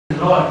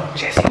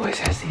Jesse always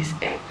has these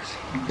eggs.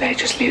 They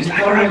just leaves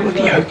like right with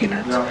the yolk in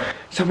it.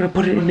 So I'm gonna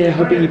put it in there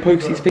hoping he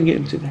pokes his finger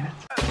into that.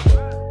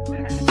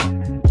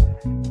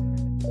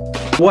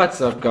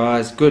 What's up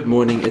guys, good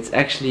morning. It's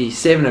actually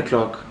 7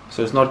 o'clock,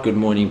 so it's not good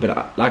morning,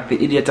 but like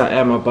the idiot I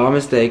am, I by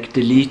mistake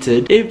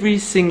deleted every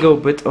single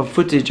bit of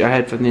footage I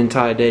had from the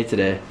entire day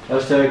today.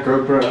 Hashtag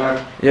GoPro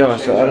app. Yeah,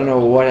 so I don't know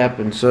what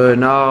happened. So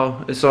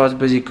now Assad's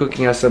busy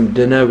cooking us some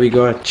dinner. We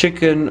got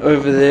chicken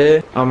over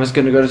there. I'm just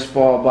gonna go to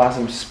Spar, buy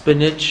some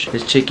spinach.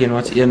 There's chicken.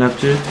 What's Ian up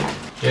to?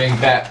 Getting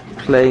back.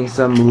 Playing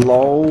some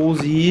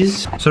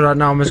lolsies. So right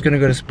now I'm just gonna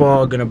go to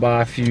Spar, gonna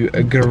buy a few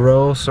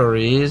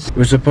groceries.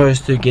 We're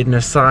supposed to get an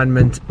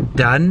assignment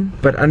done,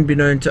 but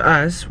unbeknown to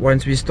us,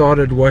 once we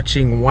started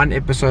watching one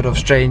episode of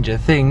Stranger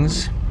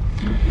Things,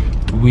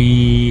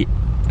 we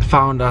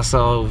found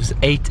ourselves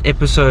 8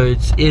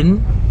 episodes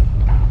in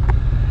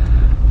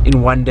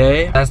one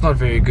day. That's not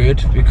very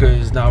good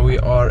because now we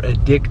are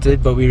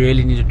addicted, but we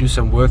really need to do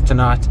some work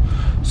tonight.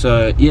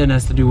 So Ian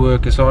has to do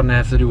work, Assad and I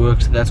have to do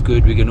work, so that's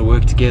good. We're gonna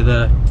work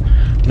together,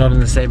 not in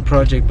the same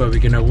project, but we're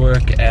gonna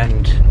work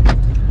and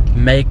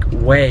make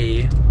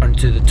way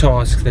onto the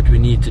tasks that we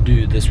need to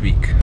do this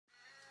week.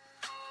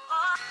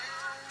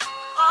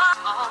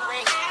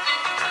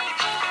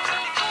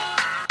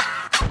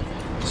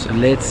 So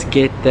let's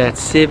get that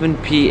 7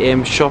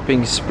 PM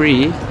shopping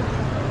spree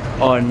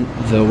on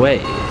the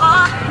way.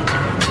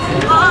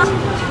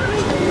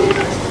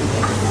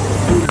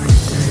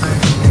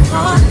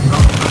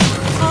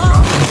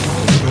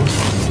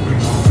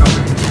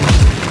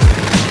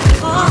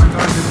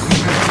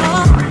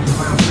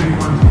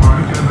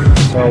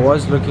 So I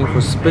was looking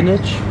for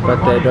spinach,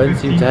 but they don't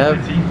seem to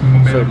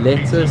have, so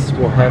lettuce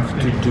will have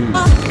to do.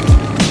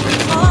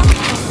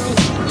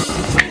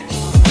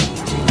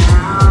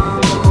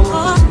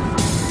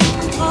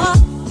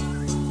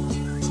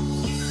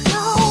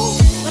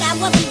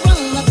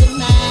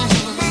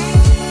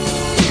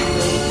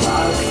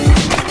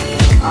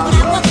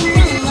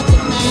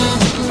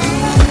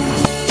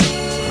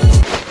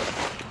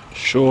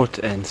 Short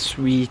and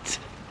sweet.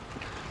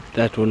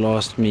 That will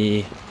last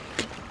me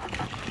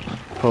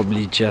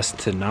probably just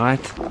tonight.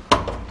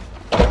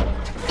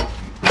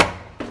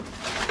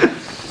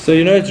 So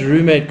you know it's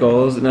roommate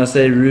goals, and I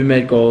say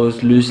roommate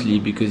goals loosely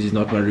because he's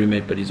not my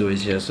roommate, but he's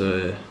always here,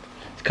 so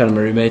he's kind of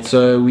my roommate.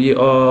 So we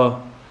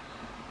are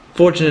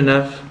fortunate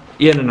enough,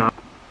 Ian and I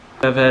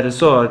have had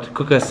Assad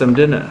cook us some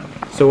dinner.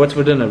 So what's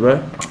for dinner,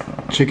 bro?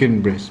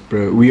 Chicken breast,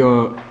 bro. We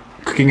are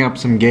cooking up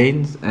some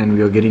gains and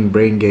we are getting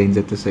brain gains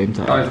at the same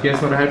time. Guys,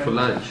 guess what I had for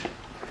lunch?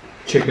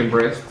 Chicken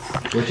breasts.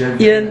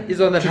 Ian is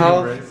on the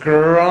health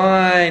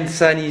grind,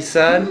 sunny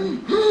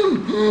son.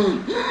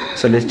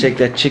 So let's check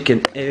that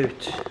chicken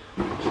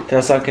out.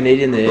 That's our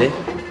Canadian there.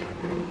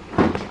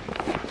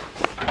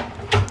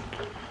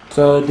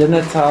 So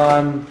dinner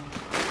time.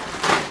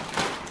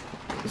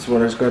 This is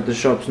what I just got at the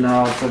shops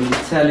now. Some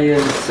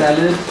Italian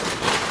salad.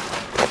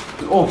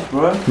 It's off,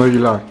 bro. No, you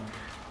lie.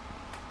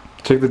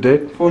 Check the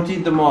date.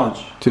 14th of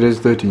March. Today's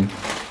 13th.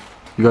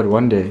 You got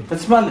one day. But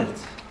smell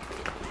it.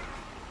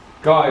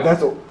 Guys,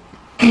 That's all.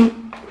 I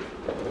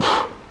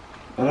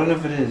don't know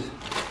if it is.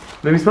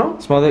 let me smell.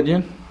 Smell that,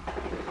 Ian?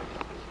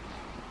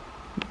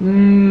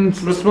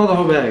 But smell the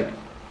whole bag.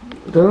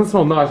 It doesn't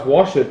smell nice.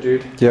 Wash it,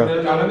 dude. Yeah.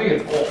 I don't think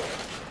it's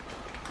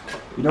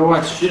off. You know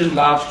what? Student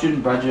life,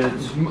 student budget.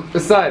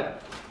 Aside,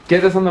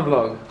 get this on the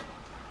vlog.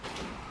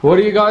 What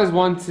do you guys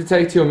want to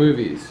take to your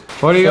movies?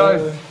 What do you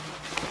guys?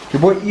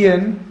 Your boy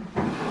Ian.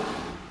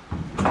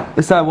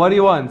 Aside, what do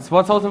you want?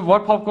 What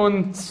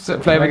popcorn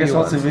flavor Can I do get you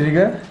salsa want?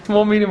 vinegar?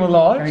 Small, medium, or Can I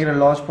large? get a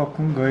large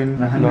popcorn going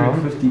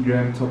 150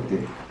 gram top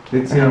there?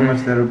 Let's see how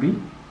much that'll be.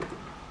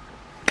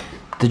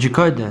 Did you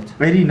code that?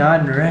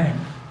 89 rand.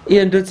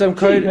 Ian did some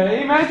code. Can you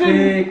imagine?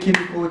 Hey,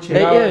 chemical check.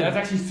 Hey, No, Ian. that's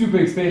actually super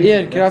expensive.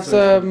 Ian, can I have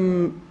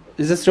some...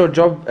 Is this your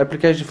job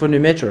application for New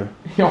Metro?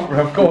 Yeah,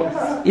 bro, of course.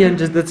 Ian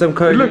just did some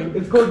coding. Look,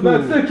 it's called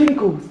Sir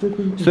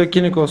Kinkle. So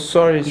clinical,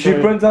 sorry, You should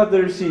sorry. print out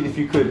the receipt if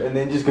you could, and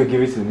then just go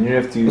give it to them. You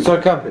don't have to. So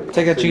come,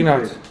 take that chicken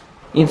out.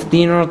 It's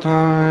dinner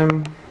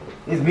time.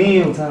 It's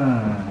meal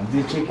time.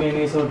 The chicken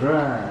is so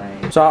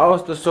dry. So I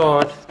asked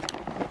Assad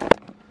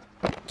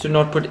to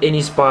not put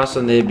any spice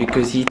on there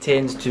because he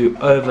tends to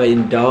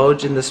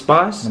overindulge in the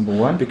spice. Number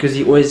one. Because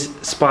he always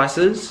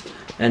spices.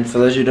 And for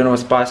those who don't know what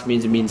spice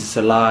means, it means it's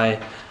a lie.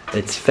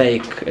 It's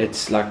fake.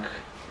 It's like...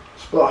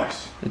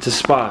 Spice. It's a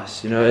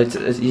spice, you know,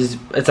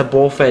 it's a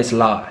ball-faced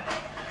lie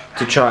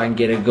to try and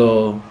get a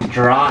girl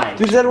dry.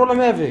 Dude, is that what I'm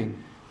having?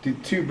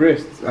 Dude, 2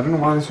 breasts. I don't know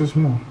why they're so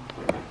small.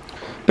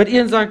 But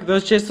Ian's like,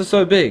 those chests are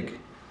so big.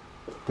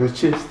 Those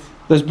chest.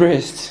 Those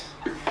breasts.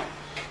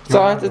 It's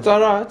alright, it's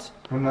alright.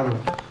 Another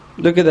one.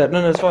 Look at that,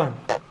 no, it's fine.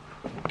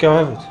 Okay,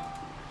 I'll have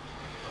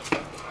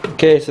it.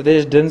 Okay, so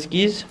there's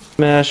Dinski's.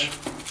 Smash.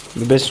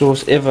 The best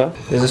sauce ever.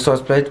 There's a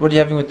sauce plate. What are you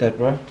having with that,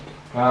 bro?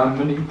 I'm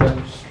gonna eat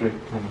that straight.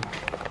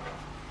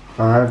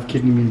 I'll have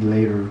kidney beans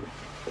later.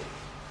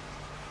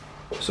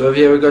 So over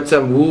here we got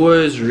some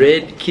Woolworths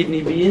red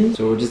kidney beans.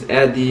 So we'll just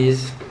add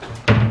these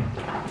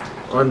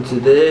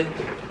onto there.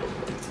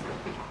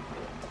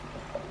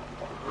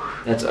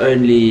 That's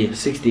only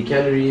 60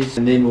 calories,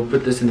 and then we'll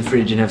put this in the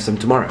fridge and have some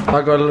tomorrow.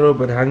 I got a little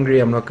bit hungry,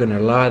 I'm not gonna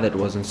lie, that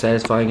wasn't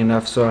satisfying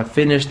enough, so I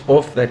finished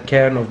off that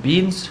can of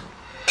beans.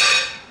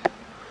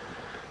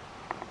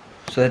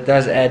 So that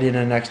does add in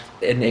an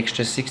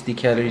extra 60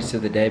 calories to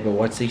the day, but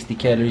what 60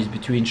 calories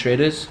between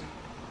shredders?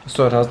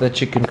 So how's that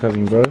chicken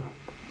coming, bro?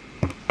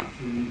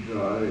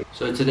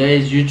 So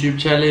today's YouTube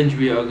challenge,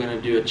 we are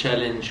gonna do a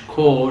challenge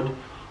called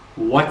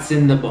What's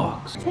in the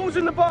Box? Who's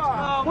in the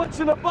box? What's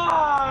in the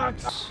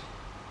box?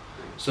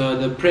 So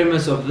the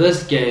premise of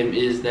this game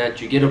is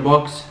that you get a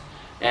box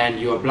and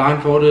you are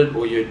blindfolded,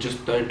 or you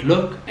just don't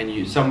look,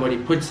 and somebody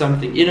puts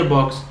something in a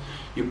box,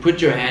 you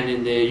put your hand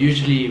in there.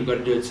 Usually you've got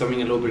to do it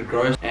something a little bit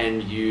gross,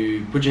 and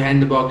you put your hand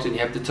in the box and you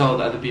have to tell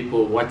the other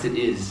people what it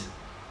is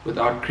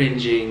without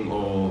cringing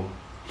or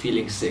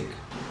feeling sick.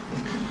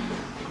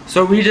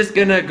 So we're just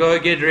gonna go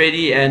get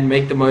ready and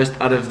make the most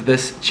out of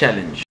this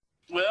challenge.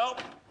 Well,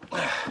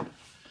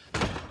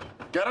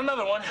 got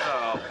another one.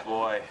 Oh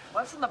boy.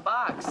 What's in the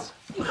box?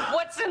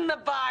 What's in the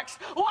box?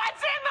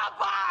 What's in the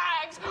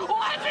box?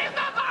 What's in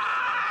the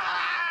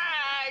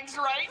box?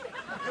 Right?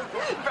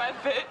 Brad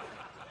Pitt.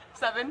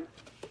 7.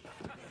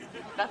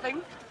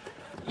 Nothing?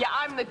 Yeah,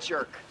 I'm the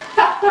jerk.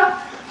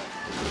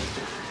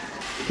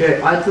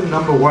 Okay, item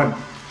number 1.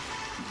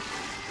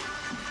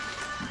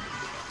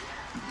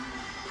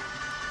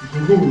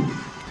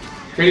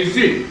 Can you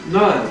see? No,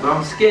 but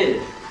I'm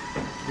scared.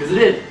 Is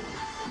it in?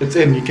 It's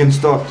in, you can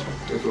start.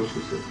 That's what she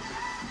said.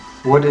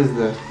 What is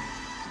that?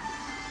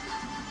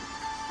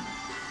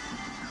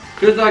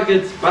 Feels like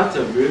it's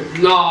butter, bro.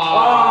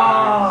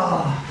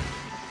 No.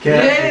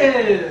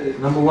 Okay. Yeah.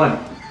 Number 1.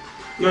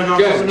 No,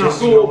 Yes, just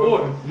saw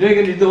what? You're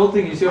gonna do the whole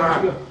thing, you see what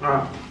I'm doing?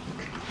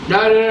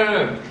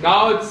 No.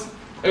 Now it's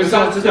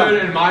Sam's turn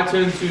and my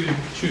turn to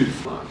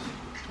choose. Nice.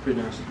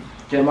 Pretty nice.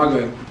 Okay, am I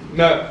going?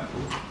 No.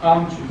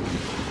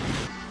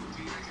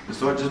 Choose.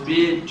 So just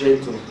be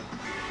gentle.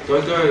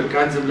 Don't go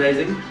guns and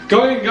blazing.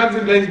 Going guns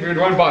and blazing with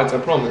 1 bite, I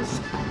promise.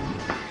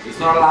 It's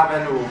not a live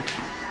animal.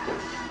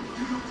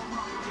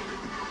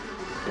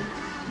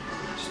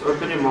 Just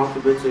open your mouth a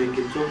bit so you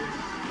can talk.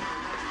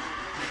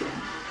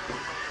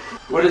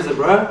 What is it,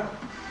 bro?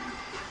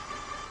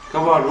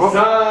 Come on, what?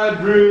 Side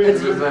brew.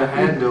 It's a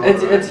handle.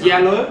 It's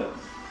yellow.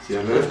 It's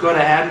yellow. It's got a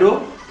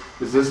handle.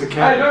 Is this a Hey,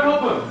 can? don't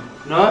help him.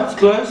 No, it's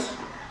close.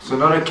 So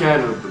not a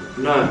can opener.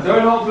 No.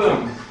 Don't help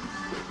him.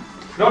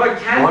 Not a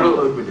can. Bottle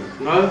opener.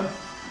 No.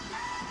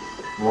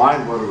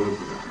 Wine bottle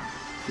opener.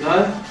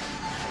 No.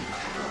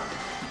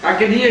 I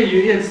can hear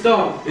you, Ian,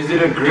 stop. Is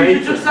it a Dude, you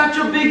grater? took such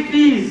a big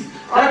piece.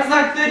 That's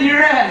like 30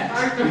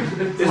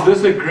 rand. Is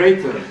this a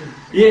grater?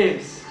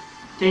 Yes.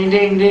 Ding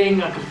ding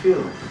ding, I can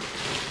feel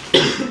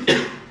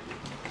it.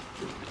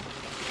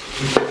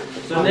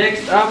 So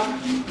next up,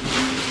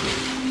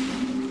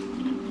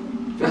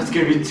 That's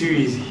gonna be too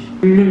easy.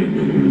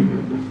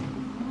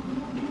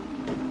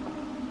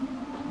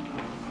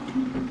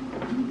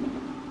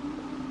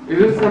 Is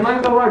this am I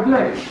in the right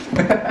place?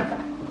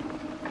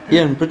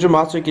 Ian, put your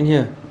mouth so you can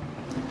hear.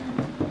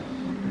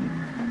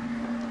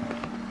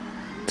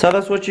 Tell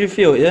us what you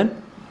feel,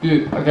 Ian.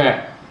 Dude,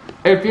 okay.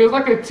 It feels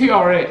like a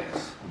TRX.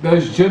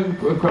 Those gym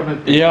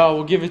equipment. Yeah,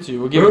 we'll give it to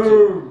you. We'll give it to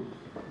you.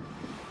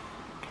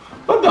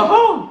 What the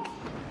hell?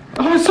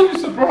 I'm so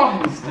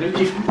surprised.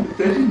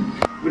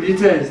 What do you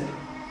taste?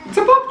 It's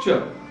a pop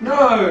chip.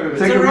 No, it's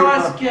Take a a real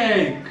rice bite.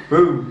 cake.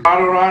 Boom.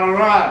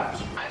 Alright.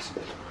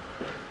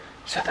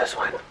 So this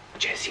one,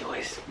 Jesse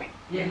always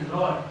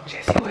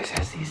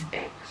has these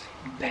eggs.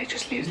 They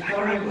just leaves like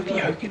around with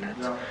yolk in it.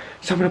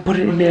 So I'm gonna put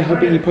it in there,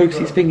 hoping he pokes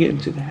his finger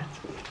into that.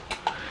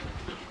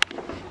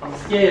 I'm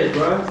scared,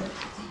 bro.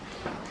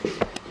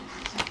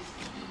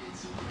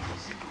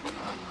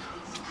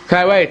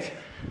 Okay, wait.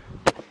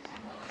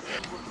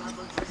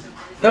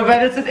 No,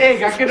 but it's an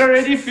egg. I can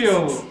already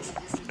feel.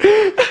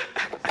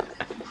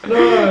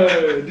 No,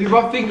 dude,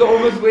 my finger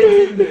almost went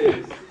in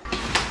there.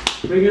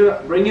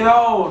 Bring it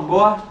on,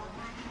 boy.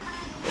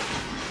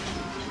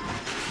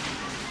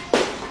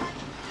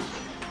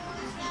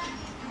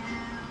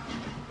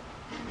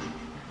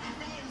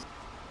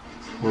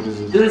 What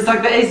is it? Dude, it's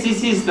like the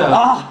ACC stuff.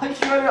 Ah,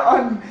 shut it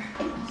on.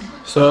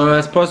 So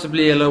it's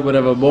possibly a little bit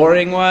of a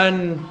boring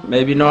one.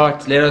 Maybe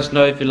not. Let us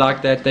know if you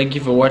like that. Thank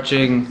you for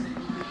watching.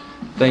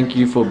 Thank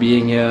you for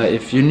being here.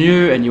 If you're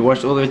new and you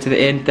watched all the way to the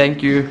end,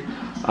 thank you.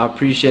 I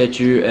appreciate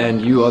you,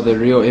 and you are the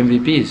real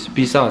MVPs.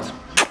 Peace out.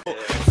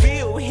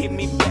 Feel hit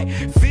me back.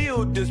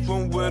 Feel this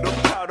one.